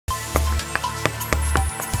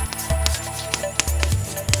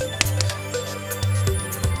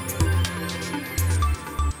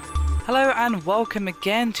and welcome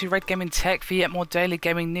again to Red Gaming Tech for yet more daily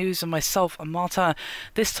gaming news and myself, Amata.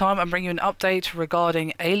 This time I'm bringing you an update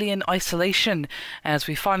regarding Alien Isolation, as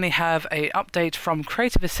we finally have an update from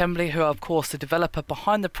Creative Assembly, who are of course the developer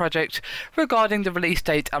behind the project, regarding the release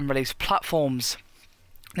date and release platforms.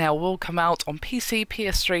 Now, it will come out on PC,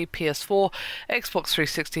 PS3, PS4, Xbox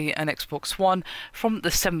 360 and Xbox One from the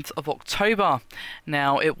 7th of October.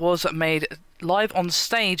 Now, it was made live on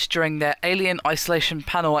stage during their Alien Isolation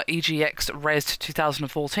panel at EGX Res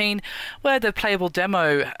 2014, where the playable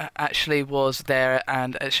demo actually was there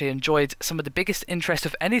and actually enjoyed some of the biggest interest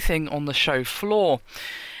of anything on the show floor.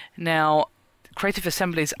 Now, Creative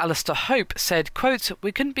Assembly's Alistair Hope said, quote,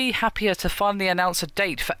 "We couldn't be happier to finally announce a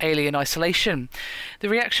date for Alien Isolation. The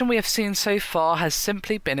reaction we have seen so far has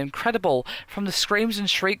simply been incredible, from the screams and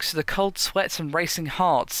shrieks to the cold sweats and racing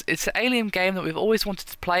hearts. It's an Alien game that we've always wanted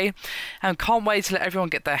to play and can't wait to let everyone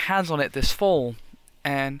get their hands on it this fall."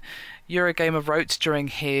 And Eurogamer wrote during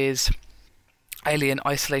his Alien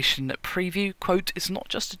Isolation preview, quote, "It's not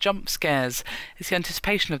just the jump scares, it's the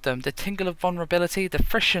anticipation of them, the tingle of vulnerability, the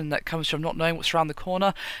friction that comes from not knowing what's around the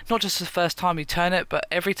corner, not just the first time you turn it, but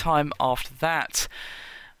every time after that."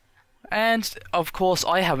 And, of course,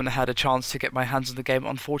 I haven't had a chance to get my hands on the game,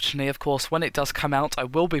 unfortunately. Of course, when it does come out, I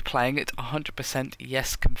will be playing it, 100%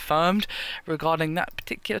 yes, confirmed, regarding that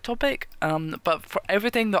particular topic. But for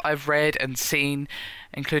everything that I've read and seen,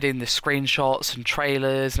 including the screenshots and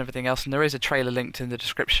trailers and everything else, and there is a trailer linked in the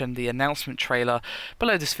description, the announcement trailer,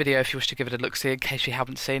 below this video if you wish to give it a look-see in case you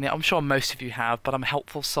haven't seen it. I'm sure most of you have, but I'm a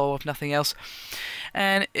helpful soul if nothing else.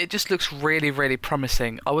 And it just looks really, really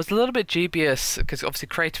promising. I was a little bit dubious, because obviously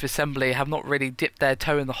Creative Assembly have not really dipped their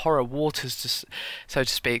toe in the horror waters, so to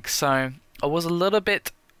speak, so I was a little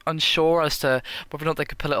bit unsure as to whether or not they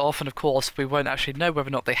could pull it off, and of course we won't actually know whether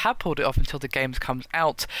or not they have pulled it off until the game comes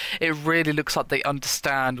out. It really looks like they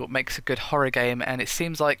understand what makes a good horror game, and it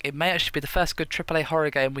seems like it may actually be the first good AAA horror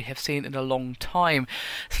game we have seen in a long time.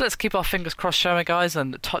 So let's keep our fingers crossed, shall we, guys,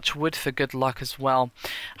 and touch wood for good luck as well.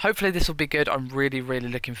 Hopefully this will be good. I'm really, really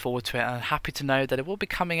looking forward to it, and I'm happy to know that it will be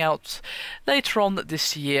coming out later on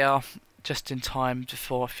this year, just in time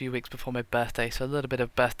for a few weeks before my birthday, so a little bit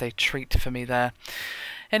of birthday treat for me there.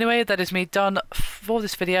 Anyway, that is me done for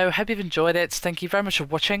this video. Hope you've enjoyed it. Thank you very much for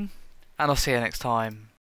watching, and I'll see you next time.